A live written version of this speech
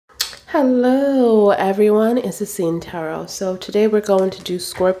Hello everyone, it's the Scene Tarot. So today we're going to do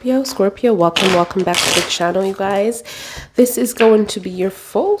Scorpio. Welcome back to the channel, you guys. This is going to be your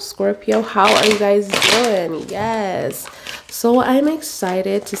full Scorpio. How are you guys doing? Yes. So I'm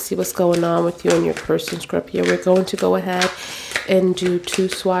excited to see what's going on with you and your person, Scorpio. We're going to go ahead and do 2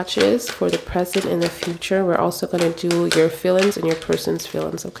 swatches for the present and the future. We're also going to do your feelings and your person's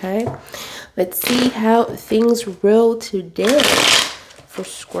feelings, okay? Let's see how things roll today. For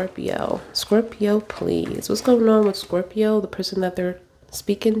Scorpio. Scorpio, please. What's going on with Scorpio? The person that they're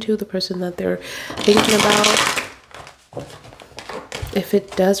speaking to, the person that they're thinking about. If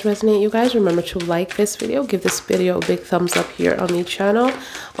it does resonate, you guys, remember to like this video. Give this video a big thumbs up here on the channel.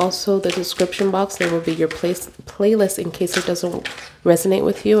 Also, the description box, there will be your playlist in case it doesn't resonate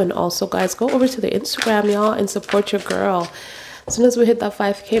with you. And also, guys, go over to the Instagram, y'all, and support your girl. As soon as we hit that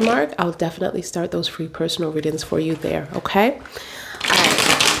 5K mark, I'll definitely start those free personal readings for you there, okay? Alright,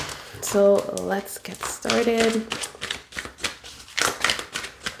 so let's get started.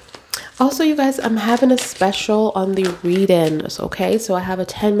 Also, you guys, I'm having a special on the read-ins, okay? So I have a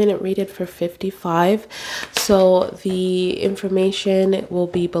 10-minute read-in for $55. So the information will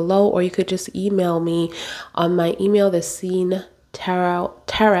be below, or you could just email me on my email,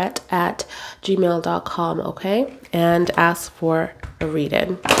 thescenetarot@gmail.com, okay? And ask for a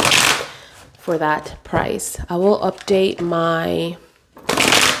read-in for that price. I will update my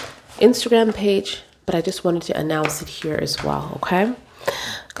Instagram page, but I just wanted to announce it here as well, okay?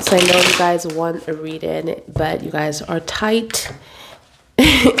 Because I know you guys want a read-in, but you guys are tight in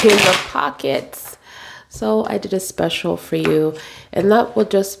the pockets. So I did a special for you, and that will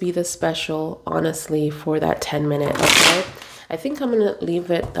just be the special, honestly, for that 10-minute, okay? I think I'm going to leave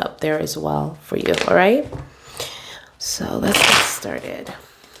it up there as well for you, all right? So let's get started.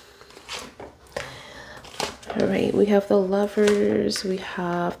 All right, we have the Lovers, we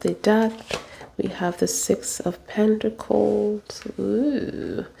have the Death, we have the 6 of Pentacles.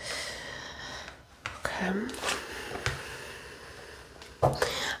 Ooh. Okay.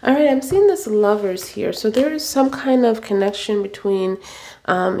 All right, I'm seeing this Lovers here. So there is some kind of connection between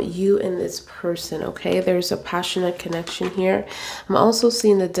you and this person, okay? There's a passionate connection here. I'm also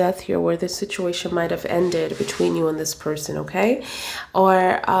seeing the Death here, where this situation might have ended between you and this person, okay?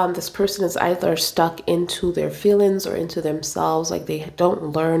 Or this person is either stuck into their feelings or into themselves, like they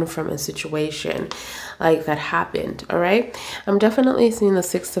don't learn from a situation like that happened, all right? I'm definitely seeing the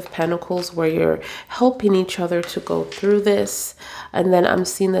 6 of Pentacles, where you're helping each other to go through this. And then I'm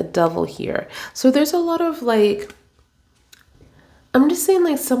seeing the Devil here. So there's a lot of like, I'm just saying,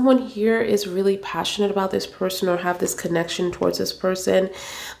 like, someone here is really passionate about this person or have this connection towards this person.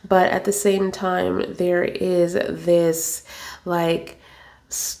 But at the same time, there is this like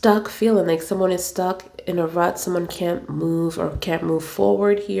stuck feeling, like someone is stuck in a rut. Someone can't move or can't move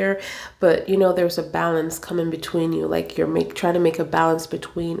forward here. But, you know, there's a balance coming between you. Like you're trying to make a balance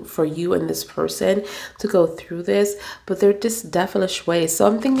between for you and this person to go through this. But they're just devilish ways. So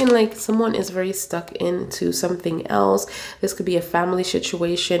I'm thinking like someone is very stuck into something else. This could be a family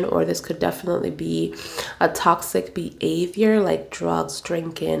situation, or this could definitely be a toxic behavior like drugs,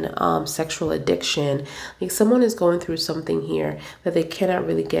 drinking, sexual addiction. Like someone is going through something here that they cannot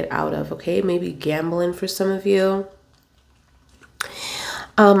really get out of, okay? Maybe gambling for some of you.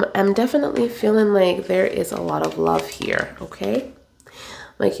 I'm definitely feeling like there is a lot of love here, okay?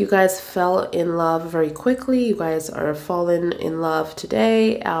 Like you guys fell in love very quickly. You guys are falling in love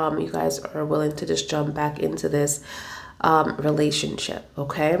today. You guys are willing to just jump back into this relationship,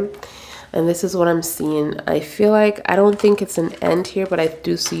 okay? And this is what I'm seeing. I feel like, I don't think it's an end here, but I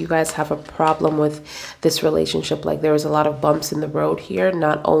do see you guys have a problem with this relationship. Like there was a lot of bumps in the road here,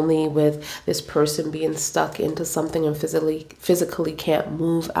 not only with this person being stuck into something and physically can't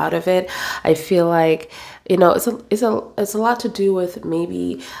move out of it. I feel like, you know, it's a lot to do with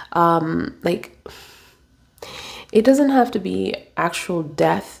maybe like, it doesn't have to be actual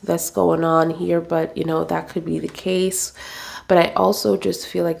death that's going on here, but you know, that could be the case. But I also just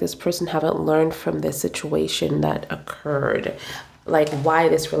feel like this person haven't learned from this situation that occurred, like why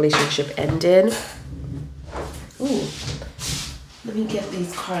this relationship ended. Ooh, let me get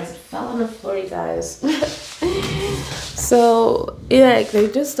these cards. It fell on the floor, you guys. So yeah, they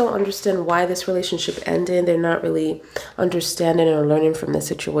just don't understand why this relationship ended. They're not really understanding or learning from the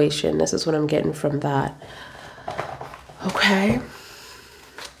situation. This is what I'm getting from that. Okay.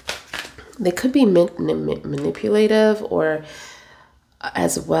 They could be manipulative or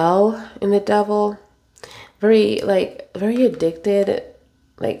as well in the Devil. Very addicted.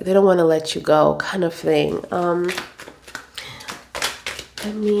 Like they don't want to let you go kind of thing. Let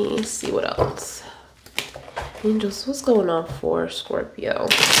me see what else. Angels, what's going on for Scorpio?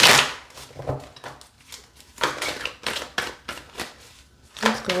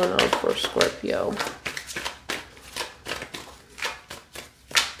 going on for Scorpio?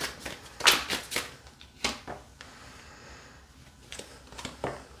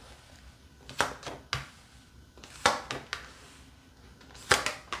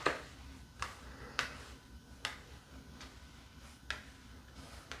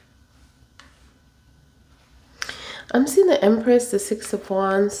 I'm seeing the Empress, the Six of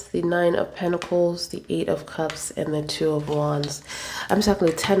Wands, the Nine of Pentacles, the Eight of Cups, and the Two of Wands. I'm talking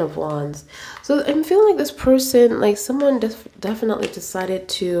the Ten of Wands. So I'm feeling like this person, like someone definitely decided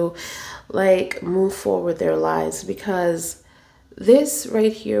to like move forward their lives, because this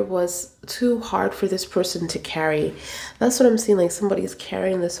right here was too hard for this person to carry. That's what I'm seeing, like somebody's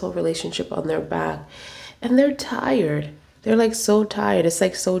carrying this whole relationship on their back and they're tired. They're like so tired. It's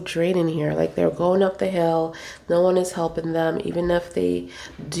like so draining here. Like they're going up the hill. No one is helping them. Even if they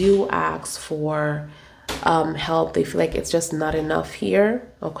do ask for help, they feel like it's just not enough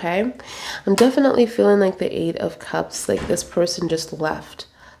here. Okay. I'm definitely feeling like the Eight of Cups, like this person just left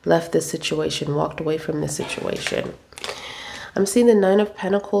this situation, walked away from this situation. I'm seeing the Nine of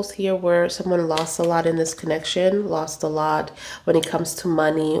Pentacles here, where someone lost a lot in this connection, lost a lot when it comes to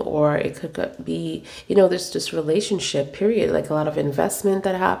money, or it could be, you know, there's this relationship period, like a lot of investment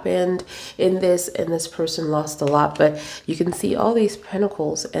that happened in this, and this person lost a lot. But you can see all these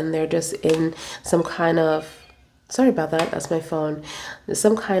pentacles and they're just in some kind of, sorry about that, that's my phone, there's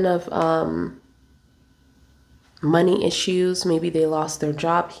some kind of money issues. Maybe they lost their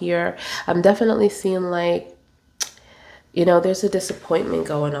job here. I'm definitely seeing like, you know, there's a disappointment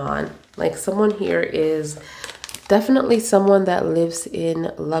going on. Like someone here is definitely someone that lives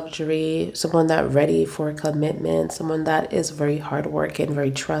in luxury, someone that ready for a commitment, someone that is very hardworking,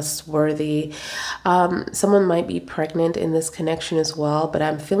 very trustworthy. Someone might be pregnant in this connection as well, but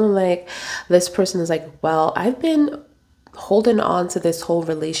I'm feeling like this person is like, well, I've been holding on to this whole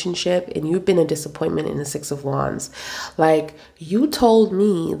relationship and you've been a disappointment in the Six of Wands. Like you told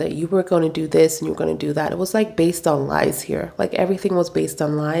me that you were going to do this and you're going to do that. It was like based on lies here. Like everything was based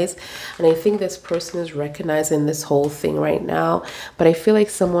on lies. And I think this person is recognizing this whole thing right now. But I feel like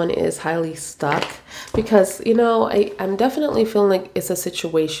someone is highly stuck because, you know, I'm definitely feeling like it's a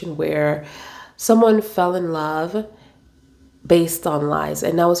situation where someone fell in love based on lies,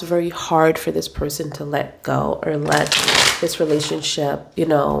 and now it's very hard for this person to let go or let this relationship, you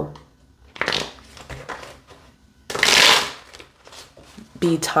know,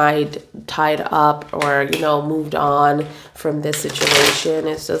 be tied up, or, you know, moved on from this situation.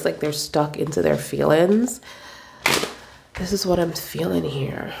 It's just like they're stuck into their feelings. This is what I'm feeling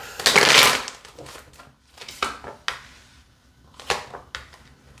here.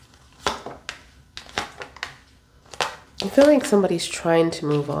 I feel like somebody's trying to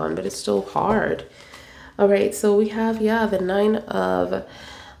move on, but it's still hard. All right, so we have, yeah, the Nine of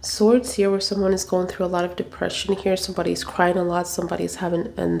Swords here, where someone is going through a lot of depression here. Somebody's crying a lot. Somebody's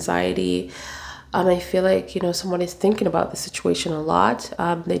having anxiety. I feel like, you know, somebody's thinking about the situation a lot.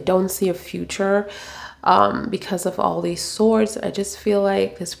 They don't see a future because of all these swords. I just feel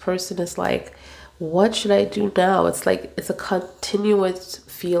like this person is like, what should I do now? It's like, it's a continuous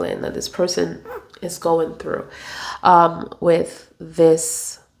feeling that this person is going through with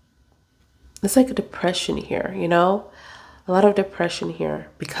this. It's like a depression here, you know, a lot of depression here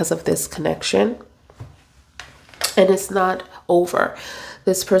because of this connection. And it's not over.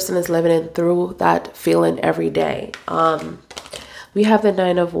 This person is living through that feeling every day. We have the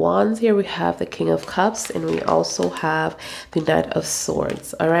Nine of Wands here. We have the King of Cups, and we also have the Knight of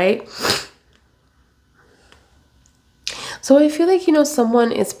Swords. All right. So I feel like, you know,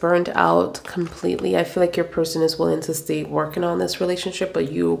 someone is burned out completely. I feel like your person is willing to stay working on this relationship,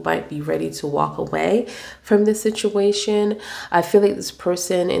 but you might be ready to walk away from this situation. I feel like this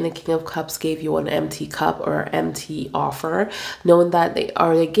person in the King of Cups gave you an empty cup or empty offer, knowing that they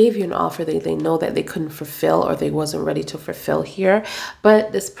gave you an offer that they know that they couldn't fulfill, or they wasn't ready to fulfill here.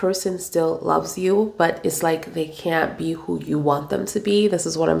 But this person still loves you, but it's like they can't be who you want them to be. This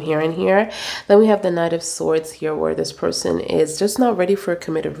is what I'm hearing here. Then we have the Knight of Swords here, where this person is just not ready for a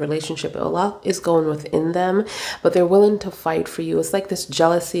committed relationship. A lot is going within them, but they're willing to fight for you. It's like this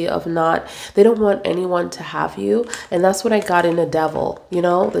jealousy of they don't want anyone to have you. And that's what I got in the Devil, you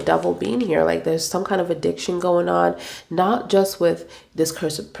know, the Devil being here. Like there's some kind of addiction going on, not just with this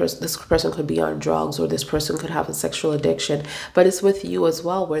person could be on drugs, or this person could have a sexual addiction, but it's with you as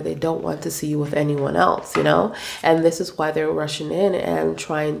well, where they don't want to see you with anyone else, you know. And this is why they're rushing in and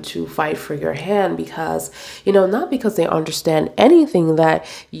trying to fight for your hand, because, you know, not because they understand anything that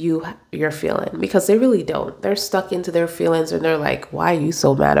you're feeling, because they really don't. They're stuck into their feelings and they're like, why are you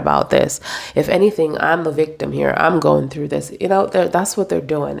so mad about this? If anything, I'm the victim here. I'm going through this. You know, that's what they're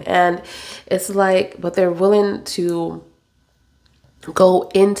doing. And it's like, but they're willing to go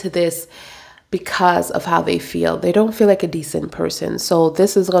into this because of how they feel. They don't feel like a decent person. So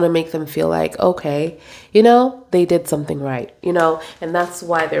this is going to make them feel like, okay, you know, they did something right, you know, and that's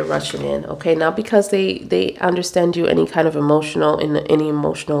why they're rushing in. Okay. Not because they understand you any kind of emotional, in any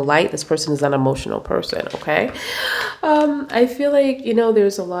emotional light. This person is an emotional person. Okay. I feel like, you know,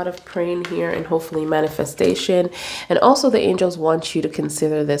 there's a lot of praying here and hopefully manifestation. And also the angels want you to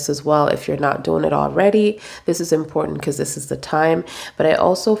consider this as well. If you're not doing it already, this is important because this is the time. But I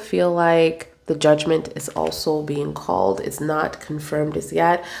also feel like the judgment is also being called. It's not confirmed as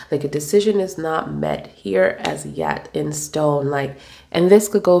yet. Like a decision is not met here as yet in stone. Like, and this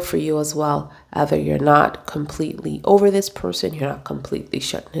could go for you as well. Either you're not completely over this person, you're not completely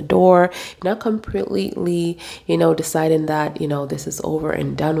shutting the door, you're not completely, you know, deciding that, you know, this is over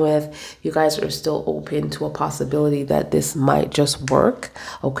and done with. You guys are still open to a possibility that this might just work,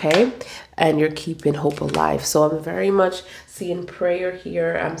 okay? And you're keeping hope alive. So I'm very much seeing prayer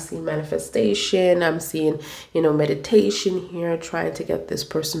here. I'm seeing manifestation. I'm seeing, you know, meditation here, trying to get this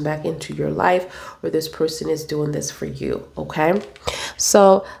person back into your life, or this person is doing this for you, okay?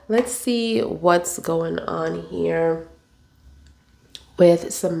 So let's see what's going on here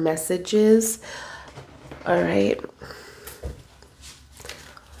with some messages. All right.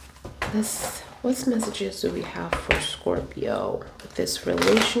 What messages do we have for Scorpio with this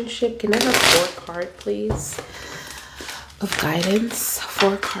relationship? Can I have 4 cards, please, of guidance?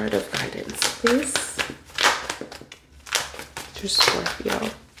 4 cards of guidance, please, for Scorpio.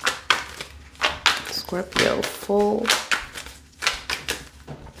 Scorpio full.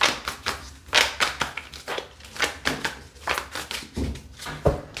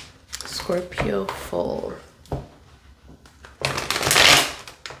 Scorpio full.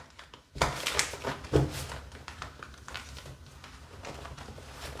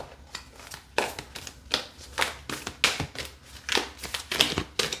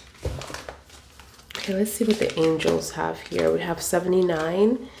 Okay, let's see what the angels have here. We have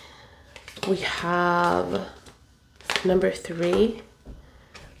 79. We have number 3.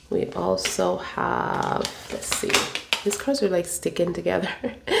 We also have, let's see, these cards are like sticking together.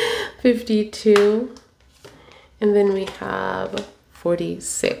 52. And then we have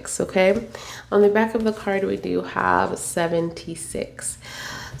 46, okay? On the back of the card, we do have 76.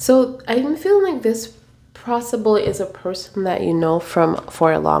 So I'm feeling like this possibly is a person that you know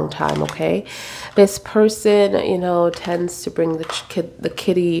for a long time, okay? This person, you know, tends to bring the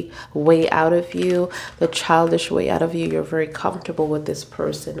kiddie way out of you, the childish way out of you. You're very comfortable with this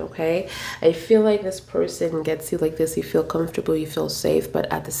person, okay? I feel like this person gets you like this. You feel comfortable, you feel safe,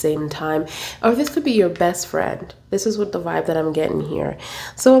 but at the same time, or this could be your best friend. This is what the vibe that I'm getting here.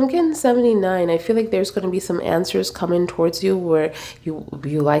 So I'm getting 79. I feel like there's going to be some answers coming towards you where you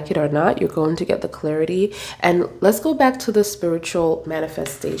like it or not, you're going to get the clarity. And let's go back to the spiritual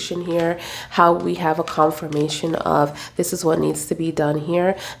manifestation here, how we have a confirmation of this is what needs to be done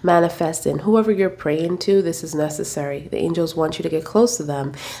here. Manifesting whoever you're praying to, this is necessary. The angels want you to get close to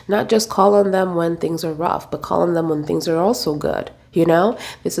them, not just call on them when things are rough, but call on them when things are also good. You know,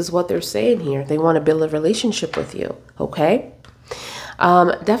 this is what they're saying here. They want to build a relationship with you. Okay.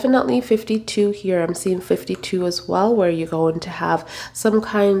 Definitely 52 here. I'm seeing 52 as well, where you're going to have some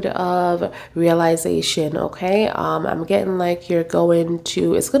kind of realization. Okay. I'm getting like you're going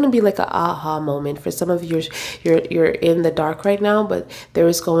to, it's going to be like an aha moment for some of you. You're in the dark right now, but there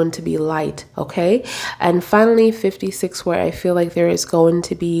is going to be light. Okay. And finally 56, where I feel like there is going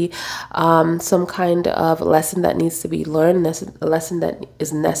to be some kind of lesson that needs to be learned, a lesson that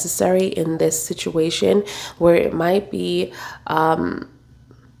is necessary in this situation, where it might be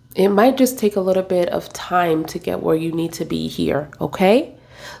it might just take a little bit of time to get where you need to be here, okay?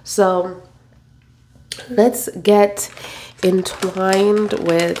 So let's get entwined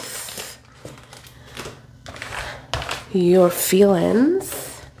with your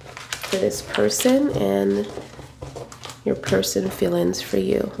feelings for this person and your person feelings for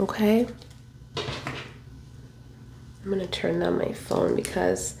you, okay? I'm gonna turn down my phone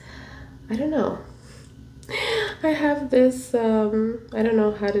because I don't know. I have this, I don't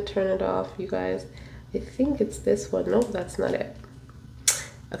know how to turn it off, you guys. I think it's this one. No, that's not it.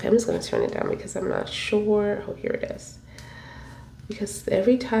 Okay, I'm just going to turn it down because I'm not sure. Oh, here it is. Because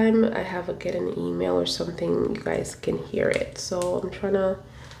every time I get an email or something, you guys can hear it. So I'm trying to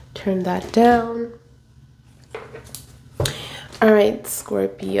turn that down. All right,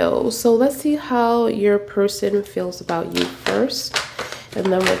 Scorpio. So let's see how your person feels about you first. And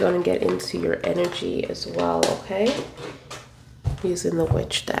then we're going to get into your energy as well, okay? Using the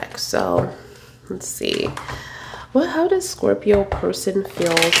Witch deck. So let's see. How does Scorpio person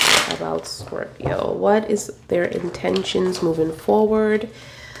feel about Scorpio? What is their intentions moving forward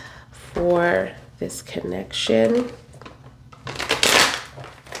for this connection?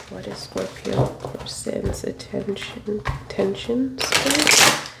 What is Scorpio person's intentions?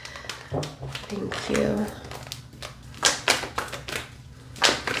 Thank you.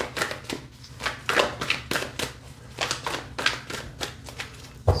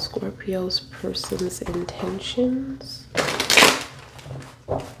 Scorpio's person's intentions.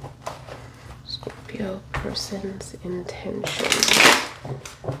 Scorpio person's intentions.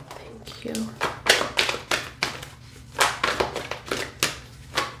 Thank you.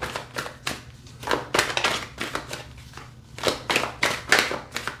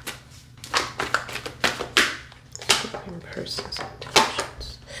 Person's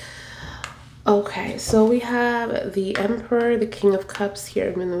intentions. Okay, so we have the Emperor, the King of Cups here,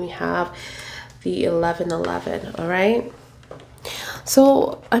 and then we have the 1111. All right.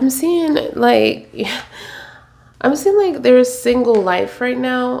 So I'm seeing like there's single life right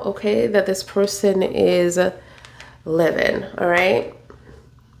now. Okay, that this person is living. All right.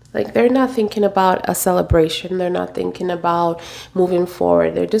 Like they're not thinking about a celebration. They're not thinking about moving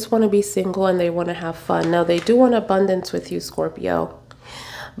forward. They just want to be single and they want to have fun. Now they do want abundance with you, Scorpio.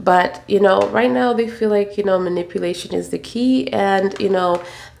 But, you know, right now they feel like, you know, manipulation is the key. And, you know,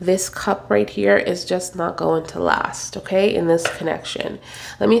 this cup right here is just not going to last, okay, in this connection.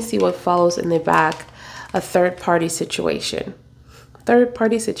 Let me see what follows in the back. A third party situation. Third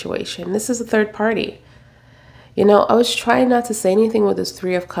party situation. This is a third party. You know, I was trying not to say anything with this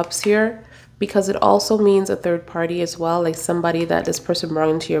Three of Cups here because it also means a third party as well, like somebody that this person brought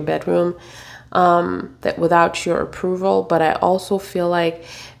into your bedroom that without your approval. But I also feel like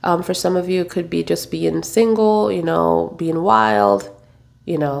for some of you, it could be just being single, you know, being wild,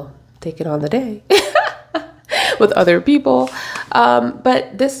 you know, taking on the day with other people.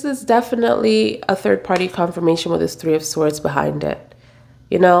 But this is definitely a third party confirmation with this Three of Swords behind it.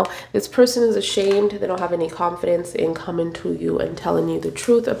 You know, this person is ashamed. They don't have any confidence in coming to you and telling you the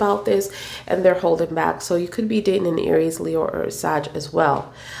truth about this, and they're holding back. So you could be dating an Aries, Leo, or a Sag as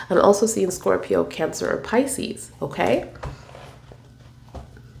well. I'm also seeing Scorpio, Cancer, or Pisces, okay?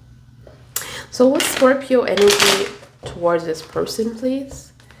 So what's Scorpio energy towards this person,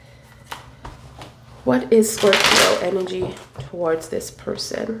 please? What is Scorpio energy towards this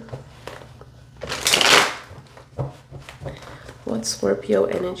person? What's Scorpio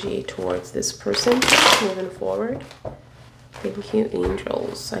energy towards this person moving forward? Thank you,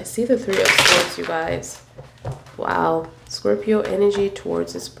 angels. I see the Three of Swords, you guys. Wow. Scorpio energy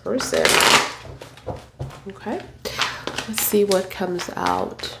towards this person. Okay. Let's see what comes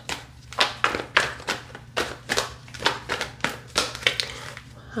out.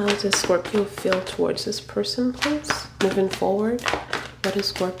 How does Scorpio feel towards this person, please? Moving forward. What is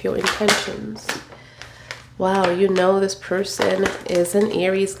Scorpio intentions? Wow, you know this person is an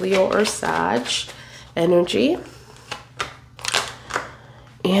Aries, Leo, or Sag energy.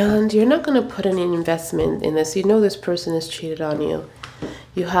 And you're not going to put any investment in this. You know this person has cheated on you.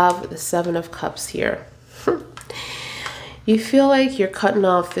 You have the Seven of Cups here. You feel like you're cutting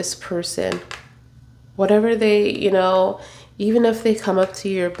off this person. Whatever they, you know, even if they come up to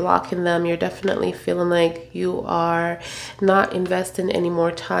you, you're blocking them. You're definitely feeling like you are not investing any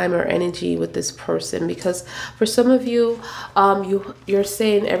more time or energy with this person. Because for some of you, you're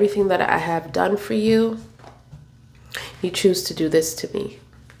saying everything that I have done for you, you choose to do this to me.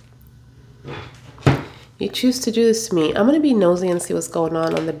 You choose to do this to me. I'm going to be nosy and see what's going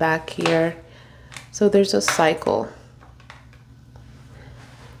on the back here. So there's a cycle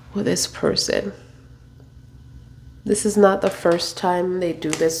with this person. This is not the first time they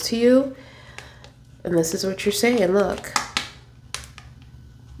do this to you. And this is what you're saying. Look.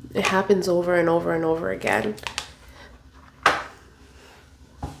 It happens over and over and over again.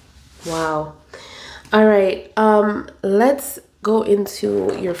 Wow. All right. Let's go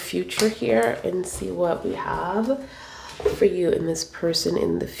into your future here and see what we have for you and this person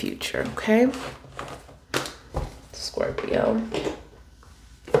in the future. Okay. Scorpio.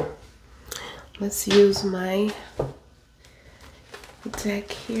 Let's use my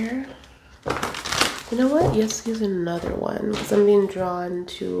deck here. You know what? Let's use another one because I'm being drawn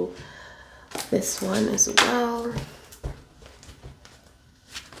to this one as well.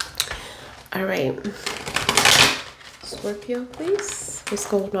 All right. Scorpio, please. What's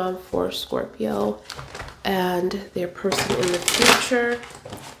going on for Scorpio and their person in the future.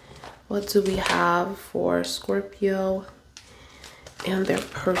 What do we have for Scorpio and their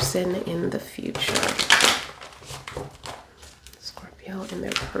person in the future? Scorpio and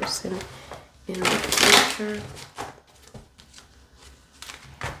their person in the future.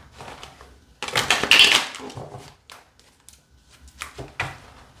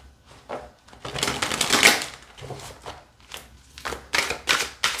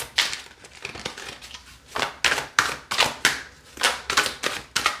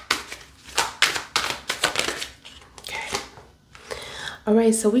 All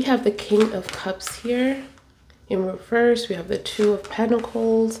right, so we have the King of Cups here in reverse. We have the Two of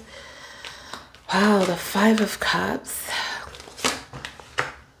Pentacles. Wow, the Five of Cups.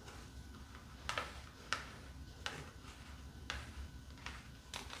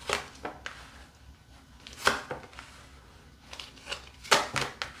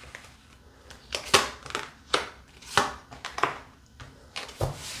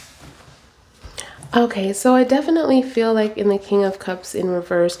 Okay, so I definitely feel like in the King of Cups in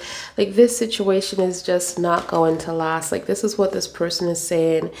reverse, like this situation is just not going to last. Like this is what this person is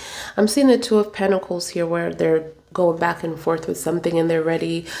saying. I'm seeing the Two of Pentacles here where they're going back and forth with something and they're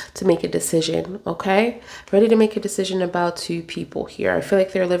ready to make a decision, okay? Ready to make a decision about two people here. I feel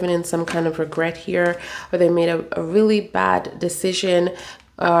like they're living in some kind of regret here, or they made a really bad decision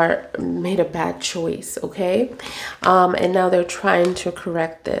or made a bad choice, okay? And now they're trying to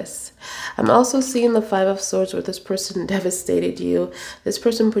correct this. I'm also seeing the Five of Swords where this person devastated you. This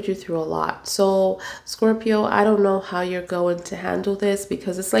person put you through a lot. So Scorpio, I don't know how you're going to handle this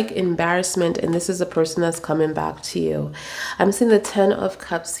because it's like embarrassment, and this is a person that's coming back to you. I'm seeing the Ten of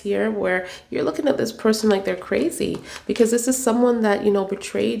Cups here where you're looking at this person like they're crazy because this is someone that, you know,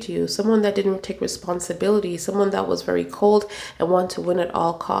 betrayed you, someone that didn't take responsibility, someone that was very cold and want to win at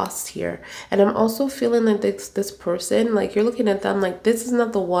all costs here. And I'm also feeling like this person, like you're looking at them like this is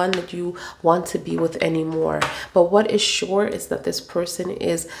not the one that you want to be with anymore. But what is sure is that this person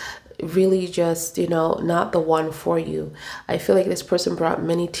is really just, you know, not the one for you. I feel like this person brought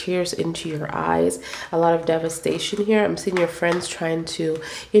many tears into your eyes, a lot of devastation here. I'm seeing your friends trying to,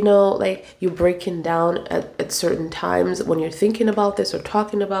 you know, like you breaking down at certain times when you're thinking about this or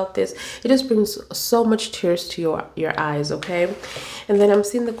talking about this. It just brings so much tears to your eyes, okay? And then I'm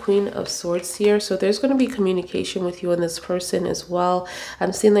seeing the Queen of Swords here. So there's going to be communication with you and this person as well.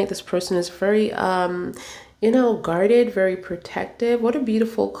 I'm seeing like this person is very you know, guarded, very protective. What a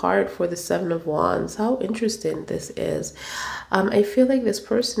beautiful card for the Seven of Wands. How interesting this is. I feel like this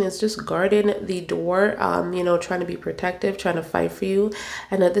person is just guarding the door, you know, trying to be protective, trying to fight for you.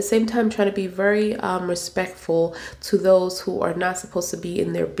 And at the same time, trying to be very respectful to those who are not supposed to be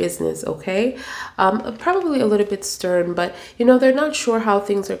in their business, okay? Probably a little bit stern, but, you know, they're not sure how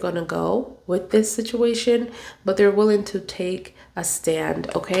things are going to go with this situation, but they're willing to take a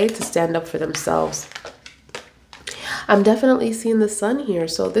stand, okay? To stand up for themselves. I'm definitely seeing the Sun here.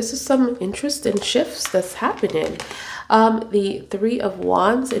 So this is some interesting shifts that's happening. The Three of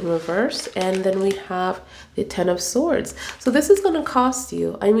Wands in reverse, and then we have the Ten of Swords. So this is going to cost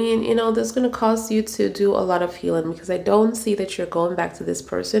you. I mean, you know, this is going to cost you to do a lot of healing because I don't see that you're going back to this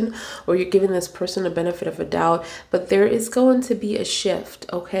person or you're giving this person a benefit of a doubt, but there is going to be a shift,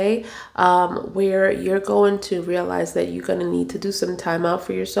 okay, where you're going to realize that you're going to need to do some time out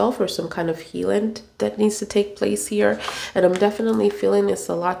for yourself or some kind of healing that needs to take place here. And I'm definitely feeling it's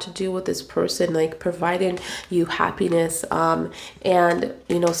a lot to do with this person, like providing you happiness and,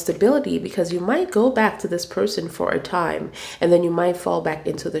 you know, stability, because you might go back to this person for a time and then you might fall back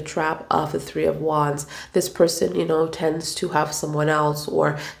into the trap of the Three of Wands. This person, you know, tends to have someone else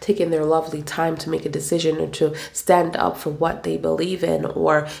or taking their lovely time to make a decision or to stand up for what they believe in,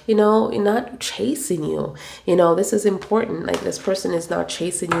 or, you know, not chasing you. You know, this is important. Like this person is not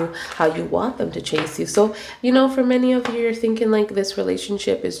chasing you how you want them to chase you. So, you know, for many of you, you're thinking like this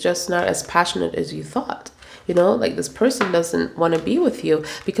relationship is just not as passionate as you thought. You know, like this person doesn't want to be with you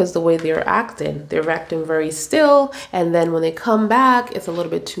because the way they're acting very still. And then when they come back, it's a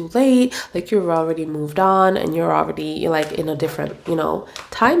little bit too late. Like you're already moved on and you're already like in a different, you know,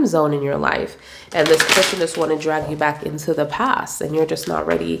 time zone in your life. And this person just want to drag you back into the past and you're just not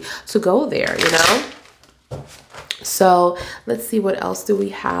ready to go there, you know? So let's see, what else do we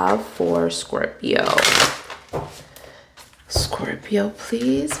have for Scorpio? Scorpio,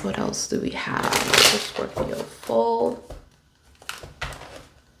 please. What else do we have for Scorpio full?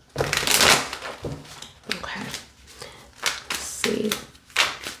 Okay. Let's see.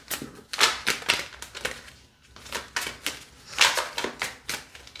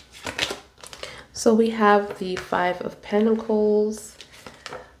 So we have the Five of Pentacles.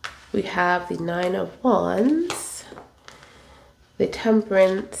 We have the Nine of Wands, the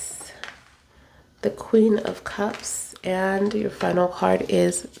Temperance, the Queen of Cups, and your final card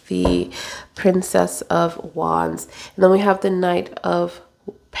is the Princess of Wands. And then we have the Knight of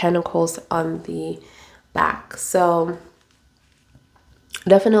Pentacles on the back. So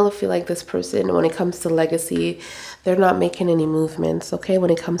definitely feel like this person, when it comes to legacy, they're not making any movements, okay?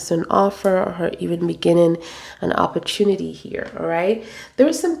 When it comes to an offer or even beginning an opportunity here, all right? There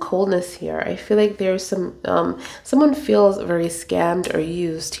is some coldness here. I feel like there's some, someone feels very scammed or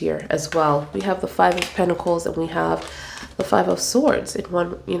used here as well. We have the Five of Pentacles and we have the Five of Swords in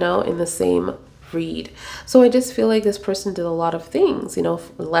one, you know, in the same read. So I just feel like this person did a lot of things, you know,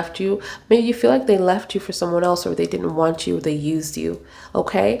 left you. Maybe you feel like they left you for someone else, or they didn't want you, they used you,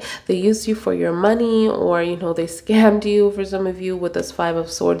 okay? They used you for your money, or, you know, they scammed you for some of you with this Five of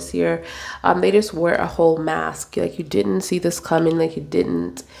Swords here. They just wear a whole mask, like you didn't see this coming, like you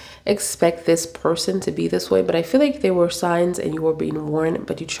didn't expect this person to be this way. But I feel like there were signs and you were being warned,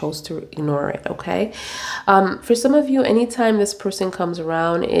 but you chose to ignore it, okay? For some of you, anytime this person comes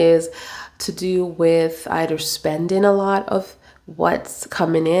around is to do with either spending a lot of what's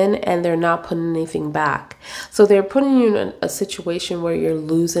coming in and they're not putting anything back. So they're putting you in a situation where you're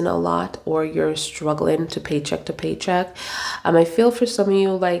losing a lot or you're struggling to paycheck. I feel for some of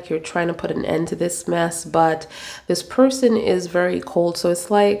you like you're trying to put an end to this mess, but this person is very cold. So it's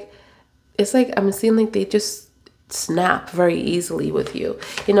like I'm seeing like they just snap very easily with you,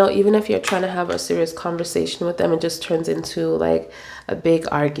 you know. Even if you're trying to have a serious conversation with them, it just turns into like a big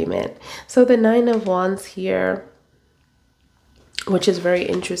argument. So the Nine of Wands here, which is very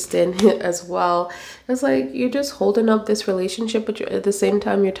interesting as well, it's like you're just holding up this relationship, but at the same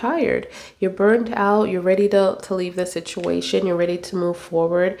time you're tired, you're burnt out, you're ready to leave the situation, you're ready to move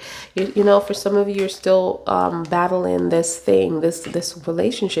forward. You know, for some of you, you're still battling this thing, this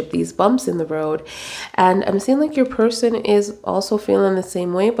relationship, these bumps in the road. And I'm seeing like your person is also feeling the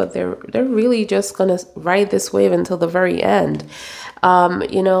same way, but they're really just gonna ride this wave until the very end.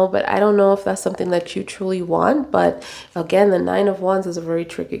 You know, but I don't know if that's something that you truly want. But again, the Nine of Wands is a very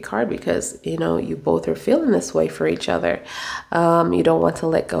tricky card because, you know, you both are feeling this way for each other. You don't want to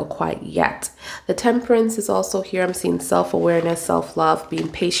let go quite yet. The Temperance is also here. I'm seeing self-awareness, self-love, being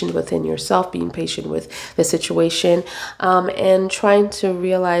patient within yourself, being patient with the situation, and trying to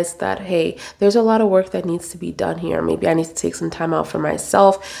realize that, hey, there's a lot of work that needs to be done here. Maybe I need to take some time out for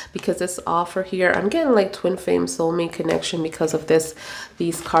myself, because this offer here, I'm getting like twin flame soulmate connection because of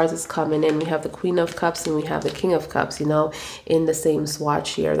these cards is coming in. We have the Queen of Cups and we have the King of Cups, you know, in the same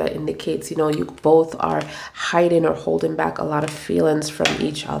swatch here. That indicates, you know, you both are hiding or holding back a lot of feelings from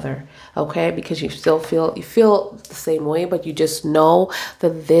each other, okay? Because you still feel the same way, but you just know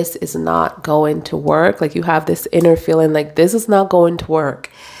that this is not going to work. Like you have this inner feeling like this is not going to work,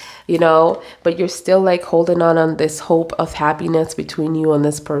 you know, but you're still like holding on this hope of happiness between you and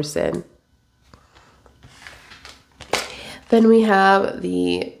this person. Then we have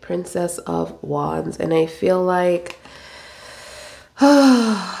the Princess of Wands, and I feel like,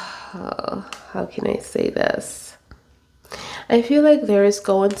 how can I say this? I feel like there is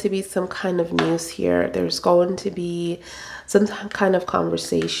going to be some kind of news here. There's going to be some kind of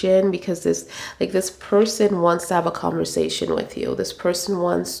conversation, because this person wants to have a conversation with you. This person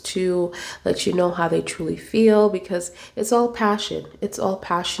wants to let you know how they truly feel, because it's all passion. It's all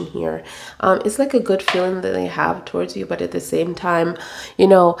passion here. It's like a good feeling that they have towards you, but at the same time, you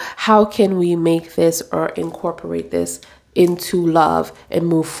know, how can we make this or incorporate this into love and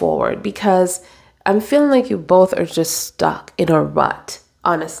move forward? Because I'm feeling like you both are just stuck in a rut,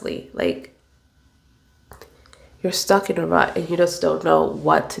 honestly. Like, you're stuck in a rut and you just don't know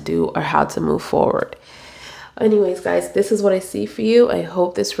what to do or how to move forward. Anyways, guys, this is what I see for you. I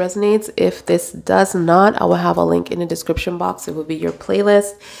hope this resonates. If this does not, I will have a link in the description box. It will be your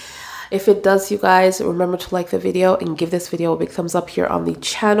playlist. If it does, you guys, remember to like the video and give this video a big thumbs up here on the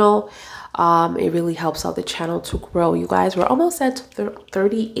channel. It really helps out the channel to grow. You guys, we're almost at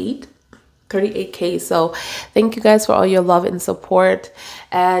 38K. So thank you guys for all your love and support.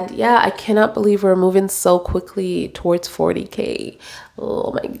 And yeah, I cannot believe we're moving so quickly towards 40K.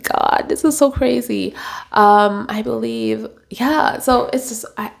 Oh my God, this is so crazy. I believe, yeah, so it's just,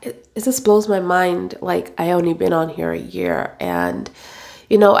 it just blows my mind. Like, I only been on here a year, and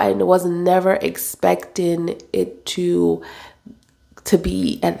you know, I was never expecting it to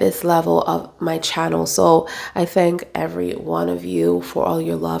be at this level of my channel. So I thank every one of you for all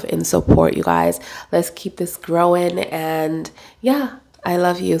your love and support, you guys. Let's keep this growing. And yeah, I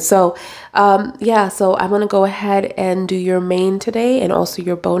love you. So, yeah, so I'm going to go ahead and do your main today and also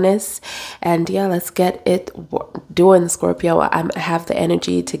your bonus. And yeah, let's get it doing, Scorpio. I have the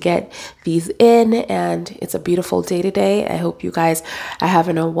energy to get these in, and it's a beautiful day today. I hope you guys are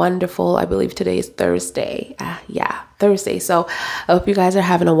having a wonderful, I believe today is Thursday. Yeah, Thursday. So I hope you guys are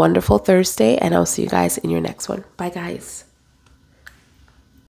having a wonderful Thursday, and I'll see you guys in your next one. Bye, guys.